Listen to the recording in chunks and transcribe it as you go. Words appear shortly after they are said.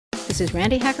This is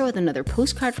Randy Hacker with another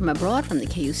postcard from abroad from the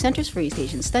KU Centers for East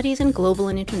Asian Studies and Global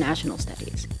and International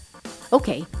Studies.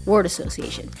 Okay, word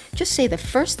association. Just say the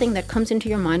first thing that comes into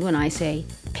your mind when I say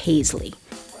Paisley.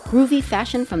 Groovy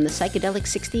fashion from the psychedelic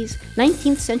 60s,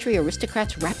 19th century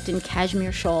aristocrats wrapped in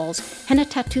cashmere shawls, henna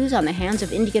tattoos on the hands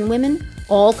of Indian women,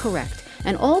 all correct,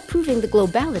 and all proving the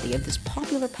globality of this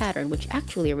popular pattern which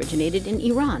actually originated in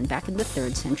Iran back in the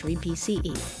 3rd century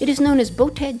BCE. It is known as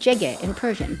bote jege in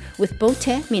Persian, with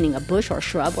bote meaning a bush or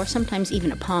shrub or sometimes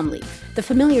even a palm leaf. The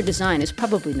familiar design is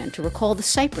probably meant to recall the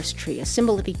cypress tree, a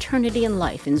symbol of eternity and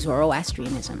life in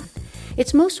Zoroastrianism.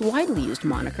 Its most widely used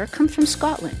moniker comes from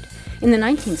Scotland. In the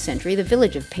 19th century, the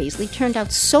village of Paisley turned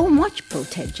out so much bote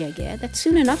jege that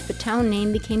soon enough the town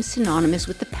name became synonymous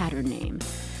with the pattern name,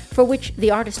 for which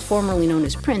the artist formerly known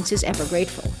as Prince is ever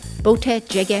grateful. Bote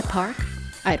Jege Park?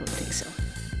 I don't think so.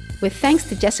 With thanks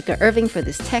to Jessica Irving for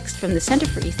this text from the Center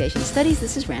for East Asian Studies,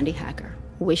 this is Randy Hacker.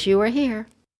 Wish you were here.